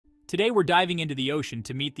Today we're diving into the ocean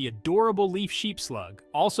to meet the adorable leaf sheep slug,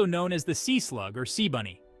 also known as the sea slug or sea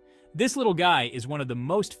bunny. This little guy is one of the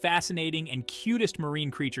most fascinating and cutest marine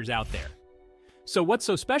creatures out there. So what's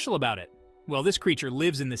so special about it? Well, this creature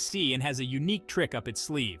lives in the sea and has a unique trick up its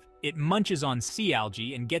sleeve. It munches on sea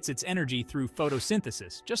algae and gets its energy through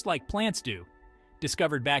photosynthesis, just like plants do.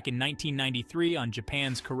 Discovered back in 1993 on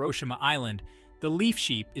Japan's Kuroshima Island, the leaf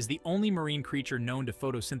sheep is the only marine creature known to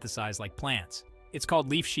photosynthesize like plants. It's called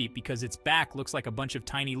leaf sheep because its back looks like a bunch of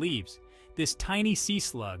tiny leaves. This tiny sea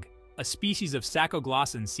slug, a species of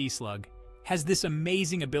sacoglossan sea slug, has this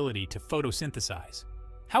amazing ability to photosynthesize.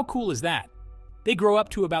 How cool is that? They grow up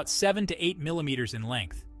to about 7 to 8 millimeters in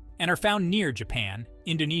length and are found near Japan,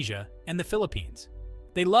 Indonesia, and the Philippines.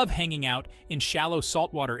 They love hanging out in shallow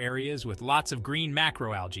saltwater areas with lots of green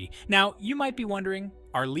macroalgae. Now, you might be wondering,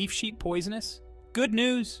 are leaf sheep poisonous? Good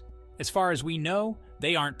news! As far as we know,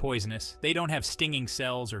 they aren't poisonous. They don't have stinging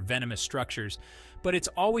cells or venomous structures, but it's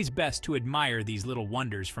always best to admire these little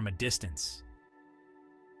wonders from a distance.